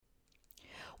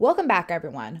Welcome back,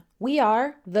 everyone. We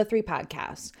are The Three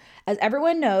Podcasts. As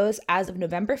everyone knows, as of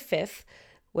November 5th,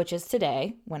 which is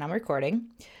today when I'm recording,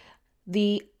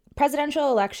 the presidential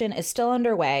election is still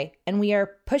underway, and we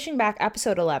are pushing back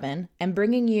episode 11 and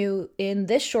bringing you in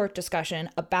this short discussion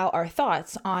about our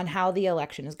thoughts on how the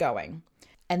election is going.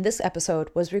 And this episode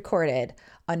was recorded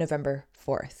on November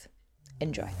 4th.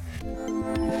 Enjoy.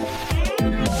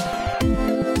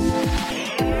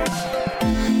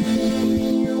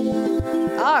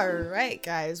 All right,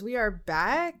 guys, we are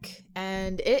back,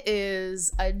 and it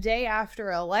is a day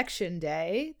after Election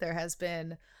Day. There has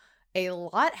been a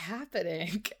lot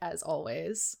happening, as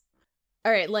always.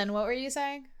 All right, Lynn, what were you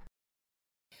saying?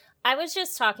 I was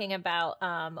just talking about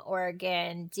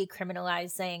Oregon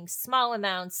decriminalizing small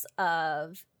amounts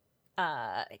of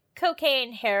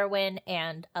cocaine, heroin,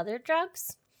 and other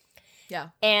drugs. Yeah.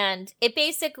 And it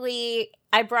basically,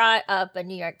 I brought up a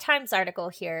New York Times article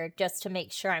here just to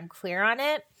make sure I'm clear on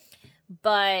it.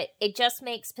 But it just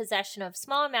makes possession of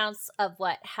small amounts of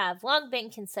what have long been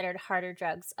considered harder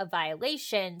drugs a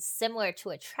violation, similar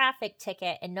to a traffic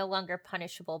ticket and no longer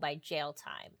punishable by jail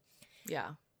time.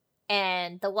 Yeah.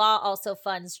 And the law also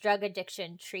funds drug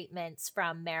addiction treatments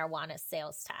from marijuana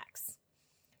sales tax.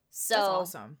 So, that's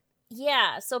awesome.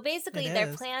 Yeah. So basically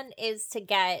their plan is to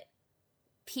get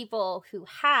people who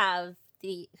have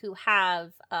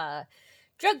a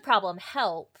drug problem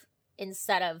help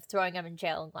instead of throwing them in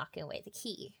jail and locking away the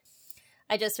key.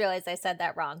 I just realized I said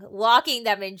that wrong. Locking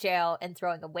them in jail and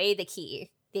throwing away the key.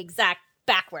 The exact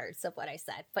backwards of what I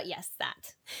said. But yes,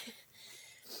 that.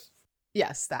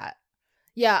 Yes, that.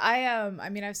 Yeah, I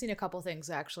mean, I've seen a couple things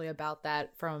actually about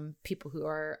that from people who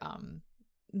are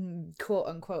quote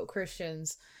unquote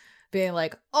Christians being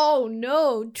like, oh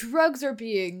no, drugs are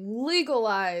being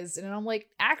legalized. And I'm like,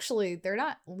 actually, they're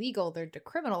not legal, they're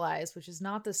decriminalized, which is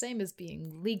not the same as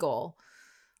being legal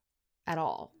at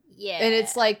all. Yeah. And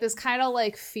it's like this kind of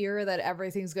like fear that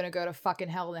everything's going to go to fucking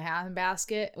hell in a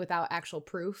handbasket without actual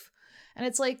proof. And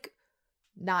it's like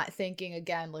not thinking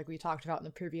again, like we talked about in the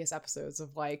previous episodes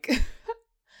of like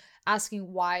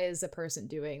asking why is the person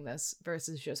doing this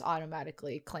versus just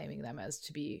automatically claiming them as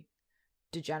to be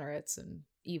degenerates and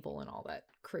evil and all that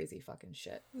crazy fucking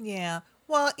shit. Yeah.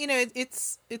 Well, you know,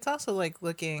 it's also like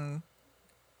looking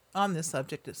on this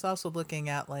subject. It's also looking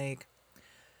at like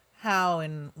how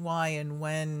and why and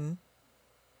when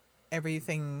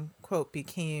everything quote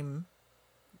became,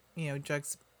 you know,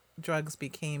 drugs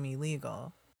became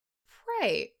illegal.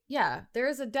 Right. Yeah. There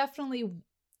is a definitely,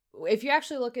 if you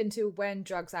actually look into when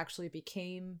drugs actually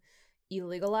became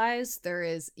illegalized, there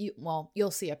is, well, you'll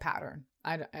see a pattern.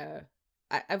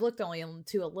 I've looked only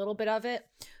into a little bit of it,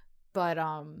 but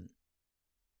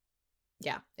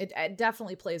yeah, it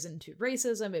definitely plays into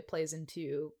racism. It plays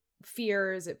into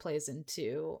fears. It plays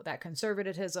into that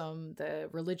conservatism, the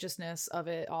religiousness of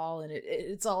it all, and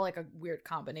it's all like a weird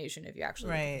combination if you actually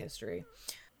look at history.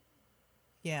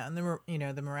 Yeah, and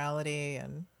the morality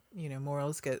and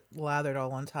morals get lathered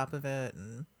all on top of it,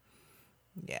 and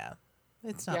yeah,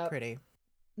 it's not pretty.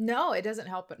 No, it doesn't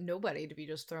help nobody to be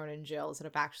just thrown in jail instead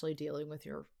of actually dealing with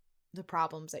the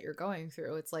problems that you're going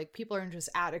through. It's like people aren't just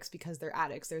addicts because they're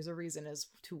addicts. There's a reason as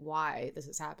to why this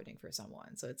is happening for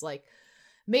someone. So it's like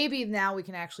maybe now we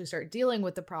can actually start dealing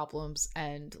with the problems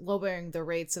and lowering the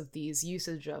rates of these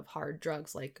usage of hard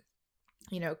drugs like,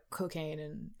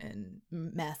 cocaine and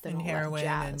meth and all heroin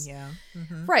that jazz.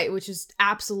 And Right, which is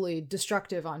absolutely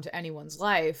destructive onto anyone's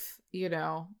life,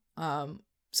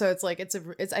 So it's like I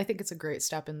think it's a great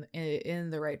step in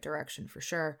the right direction for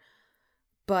sure.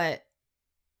 But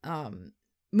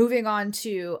moving on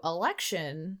to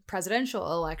presidential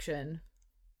election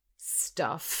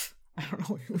stuff. I don't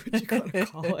know what you gotta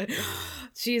call it.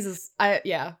 Jesus,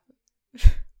 yeah.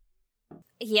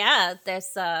 Yeah,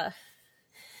 there's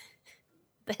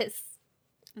this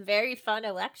very fun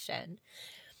election.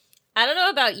 I don't know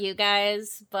about you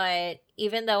guys, but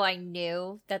even though I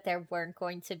knew that there weren't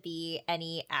going to be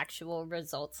any actual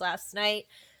results last night,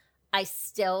 I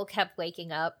still kept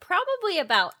waking up probably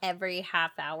about every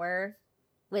half hour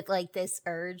with like this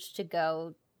urge to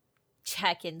go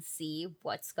check and see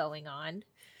what's going on.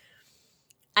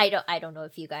 I don't know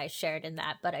if you guys shared in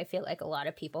that, but I feel like a lot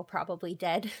of people probably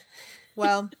did.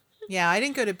 Well, yeah, I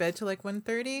didn't go to bed till like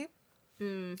 1:30.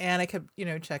 And I kept,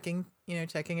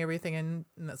 checking everything, and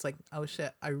it's like, oh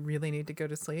shit, I really need to go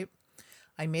to sleep.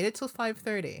 I made it till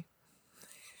 5:30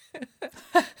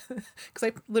 because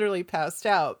I literally passed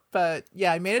out. But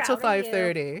yeah, I made it till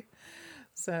 5:30.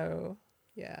 So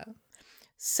yeah.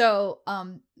 So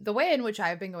the way in which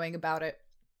I've been going about it,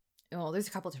 well, there's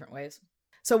a couple different ways.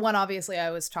 So one, obviously,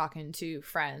 I was talking to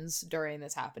friends during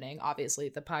this happening, obviously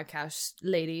the podcast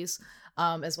ladies,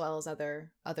 as well as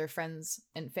other friends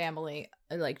and family,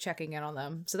 like checking in on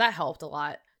them. So that helped a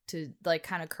lot to like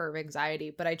kind of curb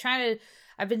anxiety. But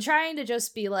I've been trying to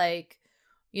just be like,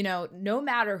 you know, no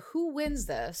matter who wins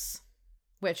this,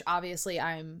 which obviously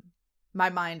my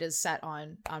mind is set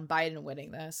on Biden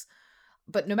winning this,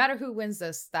 but no matter who wins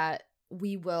this, that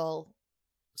we will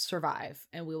survive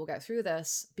and we will get through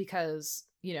this, because,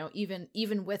 you know,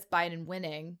 even with Biden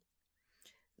winning,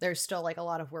 there's still like a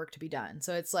lot of work to be done.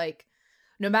 So it's like,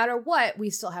 no matter what, we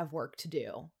still have work to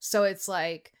do. So it's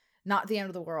like not the end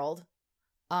of the world.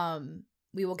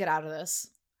 We will get out of this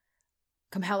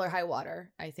come hell or high water.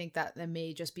 I think that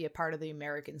may just be a part of the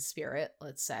American spirit,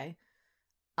 let's say.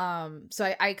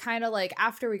 So I kind of like,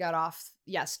 after we got off,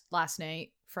 last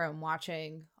night from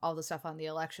watching all the stuff on the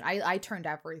election, I turned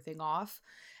everything off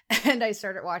and I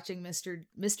started watching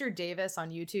Mr. Davis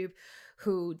on YouTube,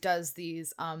 who does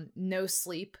these no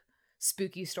sleep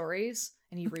spooky stories,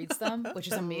 and he reads them, which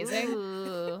is amazing.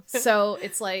 Ooh. So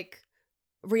it's like,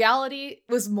 reality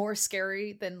was more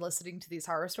scary than listening to these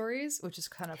horror stories, which is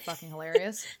kind of fucking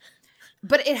hilarious.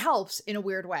 But it helps in a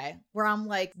weird way, where I'm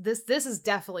like, this is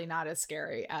definitely not as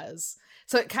scary as.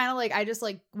 So it kind of like, I just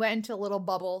like went into a little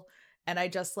bubble, and I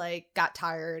just like got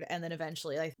tired, and then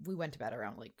eventually like we went to bed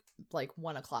around like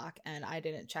 1:00, and I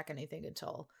didn't check anything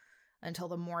until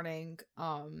the morning.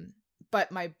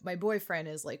 But my boyfriend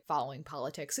is like following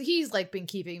politics, so he's like been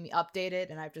keeping me updated,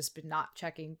 and I've just been not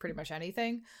checking pretty much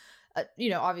anything. You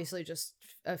know, obviously just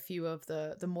a few of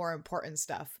the more important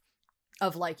stuff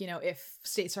of like, you know, if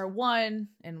states are won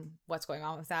and what's going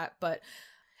on with that. But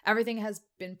everything has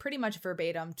been pretty much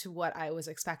verbatim to what I was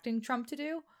expecting Trump to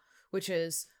do, which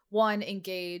is, one,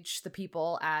 engage the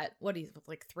people at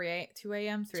like 2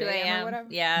 a.m. or whatever.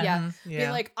 Yeah. Yeah. Mhm. Yeah.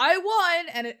 Being like, I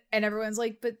won. And everyone's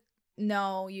like, but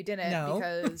no, you didn't. No.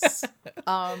 Because,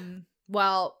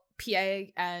 well, PA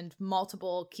and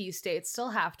multiple key states still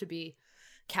have to be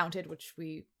counted, which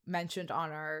we mentioned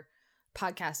on our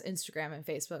podcast Instagram and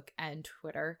Facebook and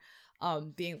Twitter,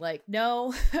 being like,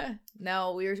 no,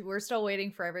 we're still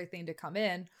waiting for everything to come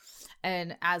in.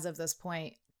 And as of this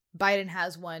point, Biden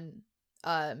has won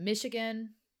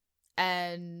Michigan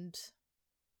and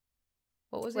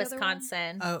what was the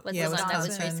Wisconsin other one? was yeah, the one that was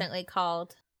Wisconsin. recently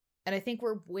called. And I think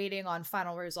we're waiting on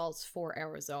final results for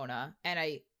Arizona.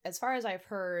 And as far as I've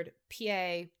heard,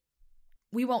 PA,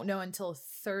 we won't know until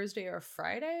Thursday or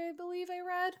Friday, I believe I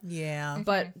read. Yeah.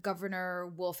 But Governor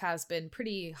Wolf has been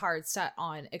pretty hard set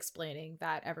on explaining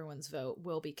that everyone's vote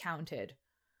will be counted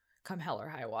come hell or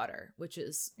high water, which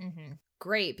is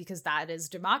great, because that is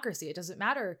democracy. It doesn't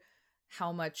matter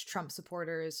how much Trump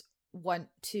supporters want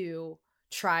to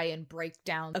try and break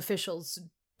down officials'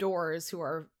 doors who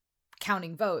are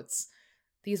counting votes.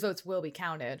 These votes will be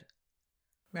counted.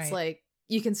 Right. It's like,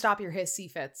 you can stop your hissy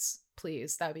fits,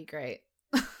 please. That'd be great.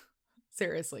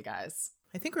 Seriously, guys.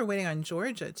 I think we're waiting on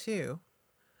Georgia too,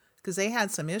 because they had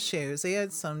some issues. They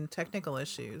had some technical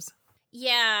issues.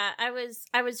 Yeah, I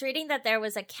was reading that there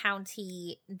was a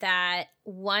county that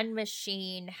one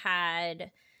machine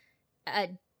had a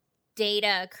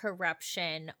data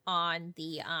corruption on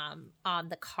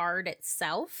the card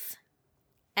itself,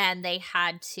 and they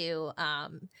had to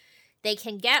they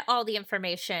can get all the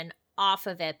information off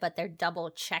of it, but they're double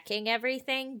checking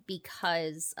everything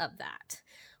because of that,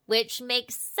 which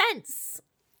makes sense.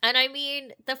 And I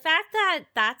mean, the fact that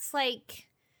that's like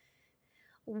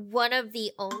one of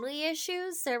the only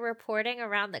issues they're reporting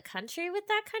around the country with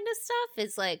that kind of stuff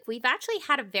is like, we've actually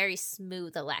had a very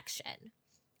smooth election,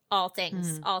 all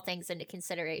things into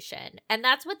consideration. And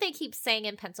that's what they keep saying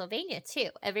in Pennsylvania too.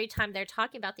 Every time they're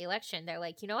talking about the election, they're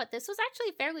like, you know what, this was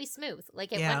actually fairly smooth.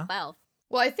 Like, it went well.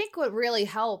 Well, I think what really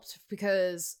helped,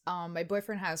 because my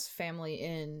boyfriend has family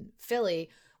in Philly,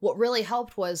 what really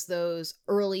helped was those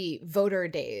early voter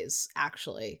days,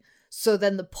 actually. So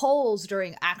then the polls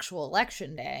during actual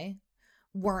election day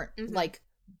weren't like,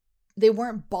 they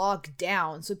weren't bogged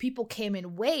down. So people came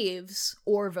in waves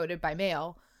or voted by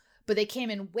mail, but they came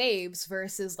in waves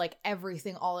versus like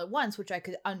everything all at once, which I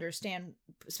could understand,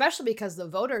 especially because the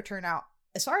voter turnout,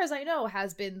 as far as I know,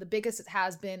 has been the biggest it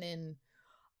has been in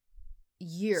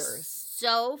years.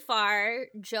 So far,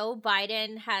 Joe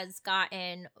Biden has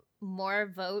gotten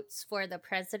more votes for the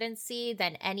presidency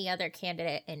than any other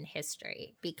candidate in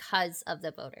history because of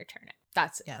the voter turnout.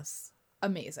 That's Yes.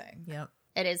 amazing. Yep.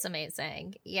 It is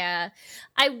amazing. Yeah.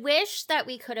 I wish that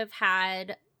we could have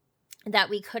had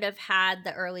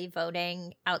the early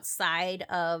voting outside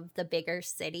of the bigger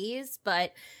cities,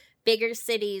 but bigger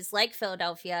cities like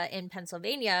Philadelphia in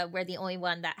Pennsylvania were the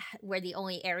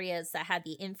only areas that had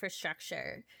the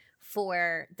infrastructure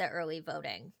for the early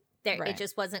voting. It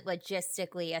just wasn't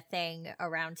logistically a thing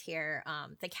around here.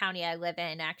 The county I live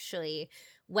in actually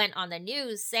went on the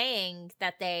news saying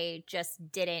that they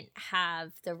just didn't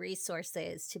have the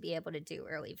resources to be able to do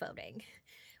early voting.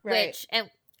 Which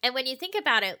and when you think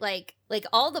about it, like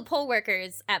all the poll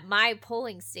workers at my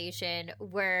polling station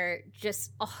were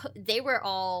they were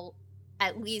all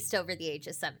at least over the age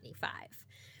of 75.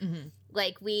 Mm-hmm.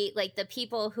 Like the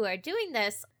people who are doing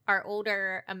this are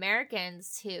older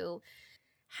Americans who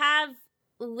have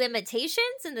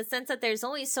limitations in the sense that there's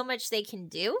only so much they can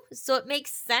do. So it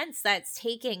makes sense that it's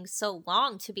taking so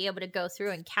long to be able to go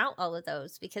through and count all of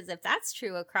those, because if that's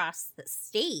true across the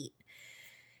state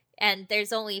and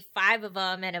there's only 5 of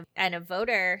them and a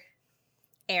voter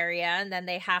area, and then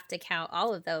they have to count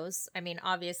all of those. I mean,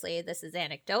 obviously this is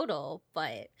anecdotal,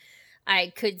 but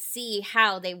I could see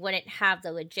how they wouldn't have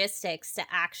the logistics to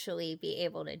actually be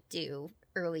able to do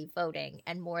early voting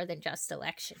and more than just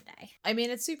election day. I mean,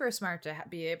 it's super smart to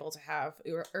be able to have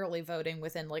early voting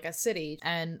within like a city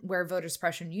and where voter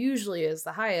suppression usually is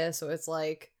the highest. So it's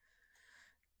like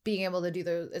being able to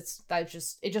do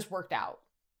it just worked out.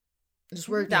 It just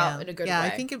worked out in a good way. Yeah, I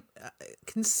think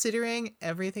considering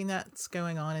everything that's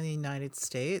going on in the United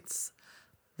States,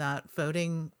 that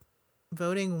voting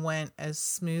went as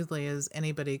smoothly as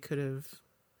anybody could have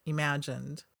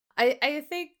imagined. I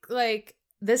think like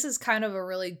this is kind of a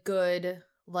really good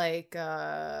like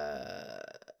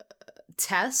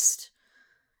test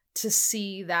to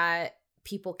see that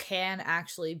people can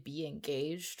actually be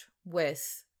engaged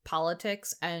with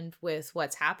politics and with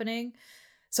what's happening.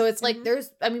 So it's like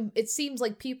it seems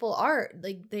like people are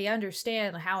like they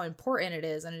understand how important it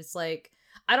is, and it's like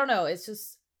I don't know,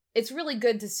 it's really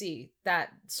good to see that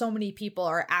so many people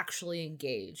are actually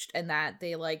engaged and that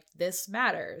they like this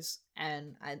matters,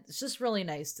 and it's just really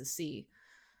nice to see.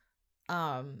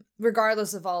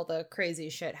 Regardless of all the crazy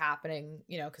shit happening,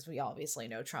 because we obviously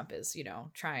know Trump is,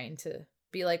 trying to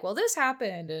be like, well, this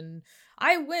happened and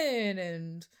I win,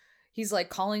 and he's like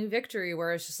calling victory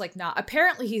where it's just like not.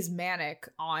 Apparently he's manic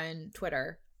on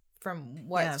Twitter from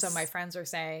what some of my friends are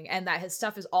saying, and that his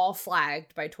stuff is all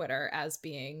flagged by Twitter as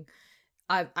being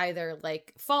either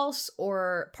like false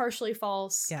or partially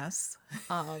false. Yes.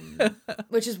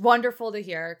 Which is wonderful to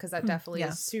hear, because that definitely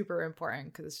is super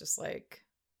important, because it's just like,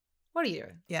 what are you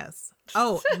doing? Yes.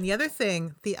 Oh, and the other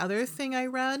thing I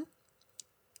read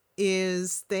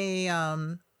is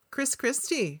Chris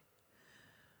Christie,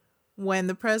 when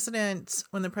the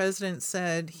president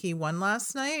said he won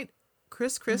last night,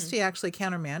 Chris Christie actually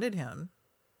countermanded him.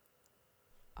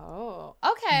 Oh,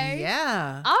 okay.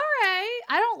 Yeah. All right.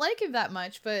 I don't like him that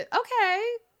much, but okay.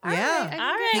 All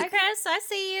right, Chris, I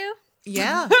see you.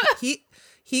 Yeah.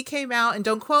 He came out, and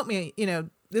don't quote me,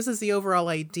 this is the overall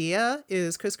idea,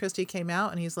 is Chris Christie came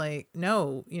out and he's like,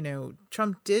 no,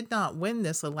 Trump did not win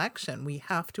this election. We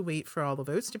have to wait for all the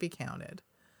votes to be counted.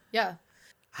 Yeah.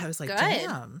 I was like, Good.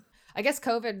 damn. I guess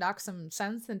COVID knocked some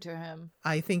sense into him.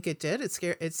 I think it did.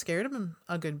 It scared him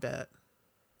a good bit.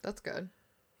 That's good.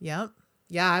 Yep.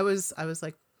 Yeah, I was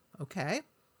like, okay,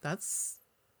 that's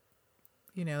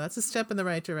a step in the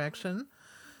right direction.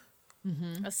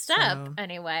 Mm-hmm. A step,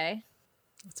 anyway.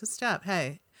 It's a step.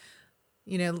 Hey,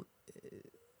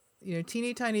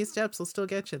 teeny tiny steps will still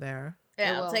get you there.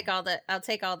 Yeah, I'll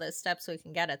take all the steps we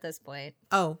can get at this point.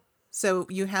 Oh, so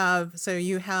you have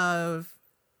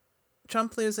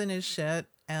Trump losing his shit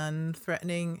and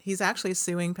threatening. He's actually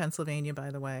suing Pennsylvania,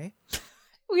 by the way.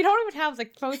 We don't even have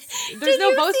like votes. There's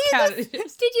no votes counted.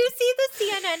 Did you see the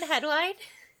CNN headline?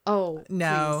 Oh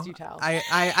no! Please do tell.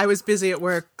 I was busy at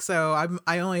work, so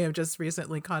I only have just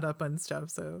recently caught up on stuff.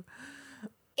 So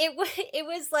it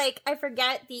was like, I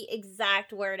forget the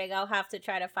exact wording. I'll have to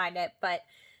try to find it. But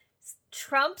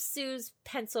Trump sues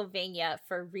Pennsylvania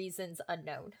for reasons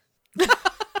unknown. And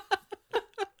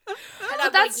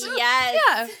I'm like, yes,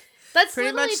 yeah. That's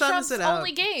pretty much sums Trump's it up.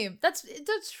 only game. That's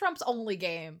Trump's only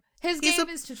game. His game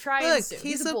is to try and sue.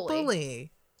 He's a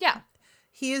bully. Yeah.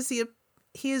 He is the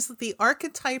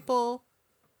archetypal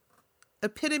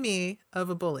epitome of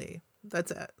a bully.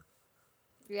 That's it.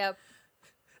 Yep.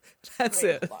 That's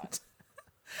it.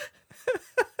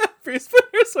 Bruce put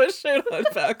her sweatshirt on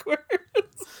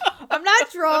backwards. I'm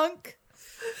not drunk.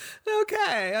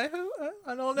 Okay.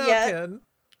 I don't know, kid.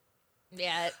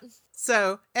 Yeah.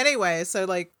 So anyway,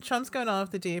 like Trump's going off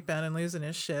the deep end and losing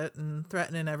his shit and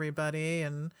threatening everybody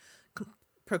and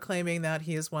proclaiming that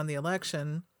he has won the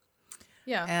election.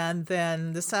 Yeah. And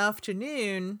then this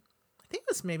afternoon, I think it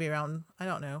was maybe around, I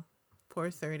don't know,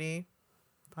 4:30,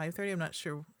 5:30. I'm not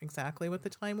sure exactly what the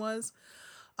time was.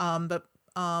 But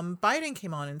Biden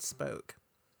came on and spoke.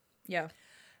 Yeah.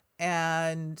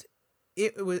 And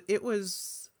it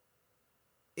was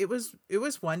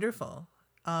wonderful.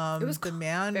 It was The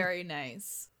man, very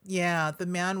nice. yeah, the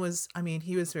man was, I mean,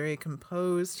 he was very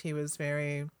composed. He was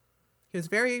very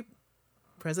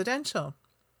presidential.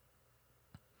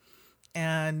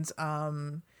 And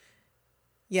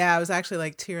yeah, I was actually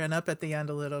like tearing up at the end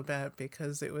a little bit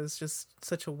because it was just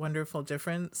such a wonderful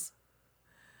difference.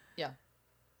 Yeah.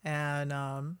 And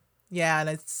yeah, and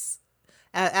it's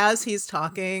as he's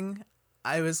talking,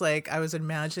 I was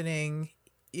imagining,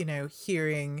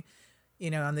 hearing,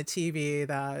 on the TV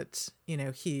that,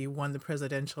 he won the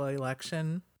presidential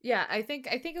election. Yeah, I think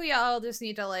we all just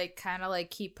need to like kind of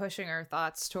like keep pushing our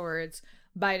thoughts towards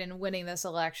Biden winning this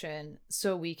election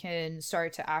so we can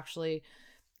start to actually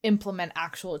implement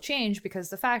actual change, because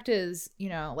the fact is,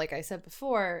 like I said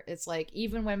before, it's like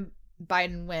even when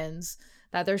Biden wins,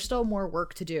 that there's still more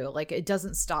work to do. Like it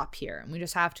doesn't stop here, and we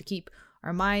just have to keep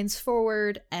our minds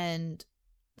forward and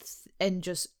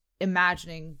just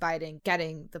imagining Biden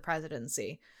getting the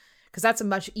presidency, because that's a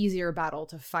much easier battle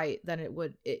to fight than it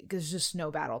would. There's just no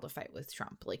battle to fight with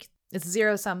Trump. Like it's a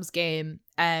zero sums game,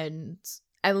 and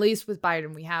at least with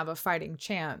Biden, we have a fighting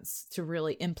chance to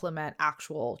really implement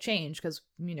actual change, because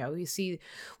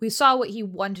we saw what he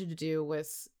wanted to do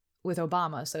with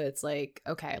Obama. So it's like,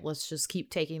 okay, let's just keep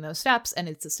taking those steps, and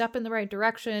it's a step in the right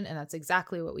direction, and that's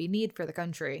exactly what we need for the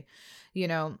country.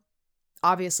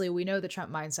 Obviously we know the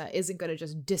Trump mindset isn't going to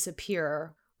just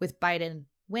disappear with Biden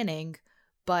winning,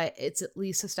 but it's at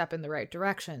least a step in the right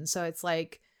direction. So it's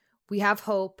like we have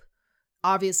hope.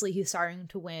 Obviously he's starting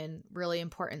to win really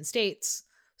important states,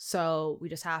 so we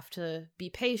just have to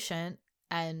be patient,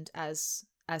 and as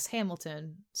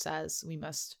Hamilton says, we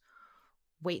must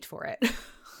wait for it.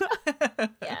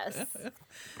 Yes.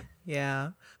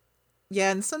 Yeah.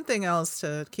 Yeah, and something else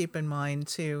to keep in mind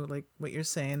too, like what you're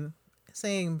saying,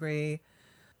 Brie,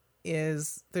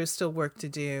 is there's still work to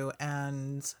do,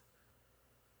 and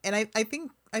I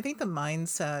think the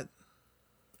mindset,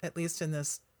 at least in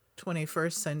this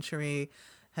 21st century,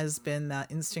 has been that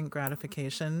instant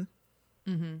gratification,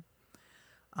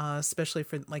 especially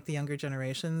for like the younger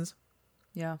generations.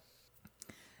 Yeah.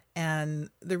 And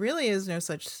there is no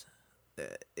such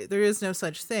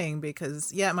thing,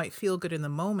 because yeah, it might feel good in the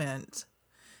moment,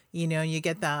 you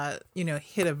get that,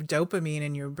 hit of dopamine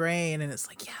in your brain, and it's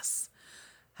like, yes.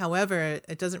 However,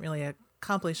 it doesn't really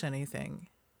accomplish anything.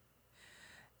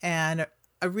 And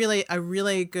a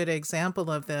really good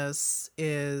example of this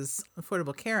is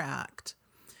Affordable Care Act.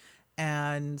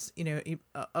 And,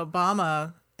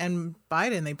 Obama and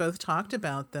Biden, they both talked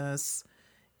about this,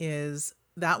 is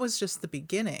that was just the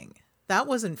beginning. That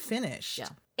wasn't finished. Yeah.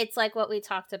 It's like what we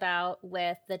talked about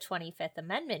with the 25th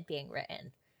Amendment being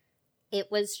written. It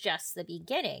was just the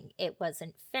beginning. It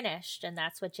wasn't finished. And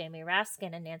that's what Jamie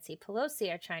Raskin and Nancy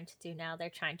Pelosi are trying to do now. They're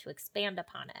trying to expand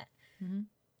upon it.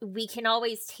 Mm-hmm. We can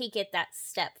always take it that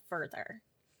step further.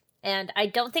 And I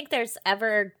don't think there's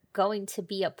ever going to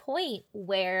be a point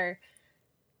where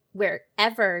we're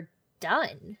ever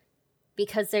done,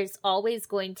 because there's always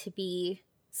going to be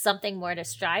something more to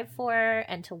strive for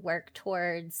and to work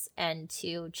towards and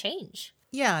to change.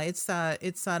 Yeah, it's that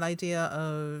idea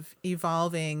of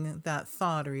evolving that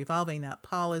thought or evolving that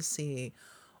policy,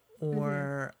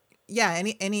 or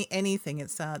anything.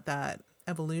 It's that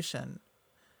evolution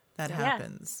that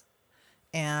happens.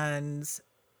 And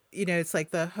it's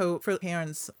like the hope for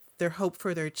parents, their hope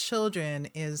for their children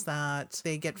is that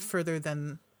they get further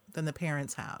than the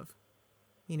parents have.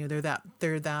 They're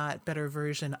that better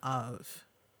version of.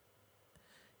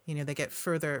 They get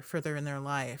further in their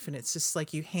life, and it's just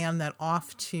like you hand that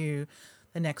off to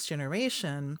the next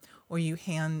generation, or you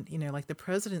hand, like the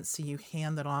presidency, you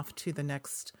hand that off to the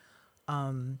next,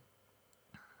 to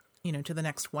the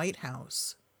next White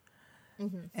House,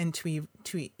 and to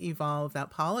evolve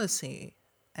that policy.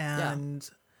 And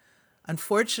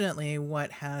unfortunately,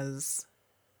 what has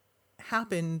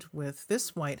happened with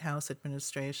this White House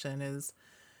administration is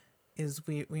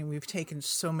we've taken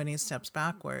so many steps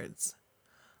backwards.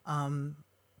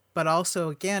 But also,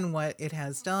 again, what it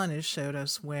has done is showed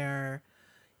us where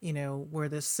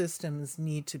the systems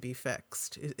need to be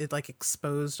fixed. It like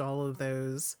exposed all of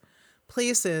those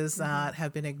places that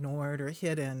have been ignored or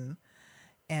hidden.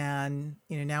 And,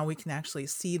 now we can actually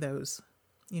see those,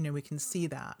 we can see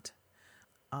that.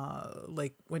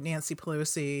 Like what Nancy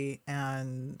Pelosi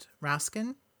and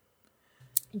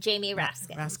Jamie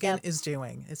Raskin is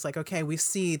doing. It's like, okay, we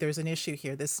see there's an issue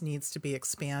here. This needs to be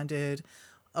expanded.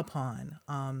 upon.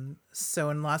 So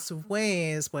in lots of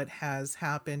ways, what has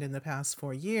happened in the past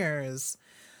 4 years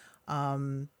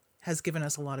has given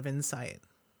us a lot of insight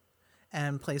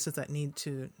and places that need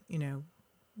to,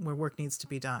 where work needs to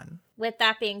be done. With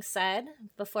that being said,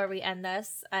 before we end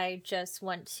this, I just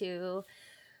want to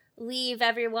leave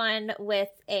everyone with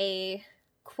a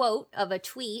quote of a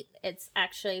tweet. It's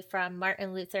actually from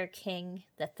Martin Luther King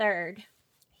III.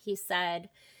 He said,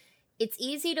 "It's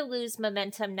easy to lose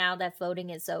momentum now that voting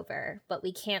is over, but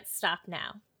we can't stop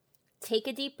now. Take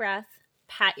a deep breath,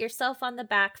 pat yourself on the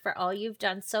back for all you've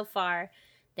done so far,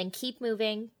 then keep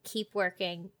moving, keep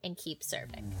working, and keep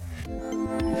serving."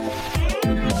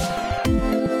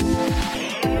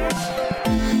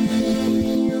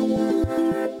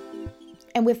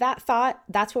 And with that thought,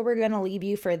 that's where we're going to leave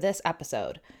you for this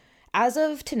episode. As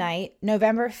of tonight,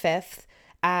 November 5th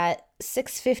at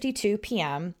 6:52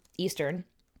 p.m. Eastern,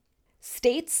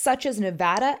 states such as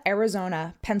Nevada,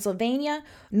 Arizona, Pennsylvania,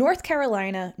 North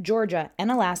Carolina, Georgia, and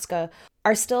Alaska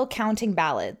are still counting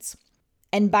ballots.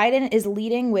 And Biden is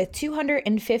leading with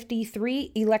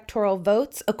 253 electoral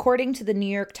votes, according to the New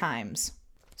York Times.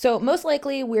 So most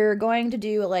likely we're going to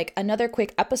do like another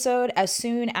quick episode as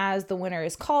soon as the winner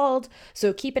is called.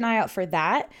 So keep an eye out for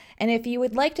that. And if you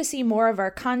would like to see more of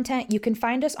our content, you can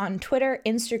find us on Twitter,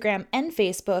 Instagram, and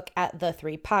Facebook at The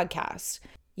 3 Podcast.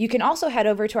 You can also head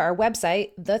over to our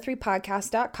website,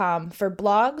 the3podcast.com, for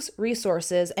blogs,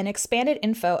 resources, and expanded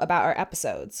info about our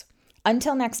episodes.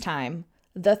 Until next time,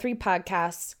 The 3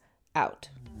 Podcasts out.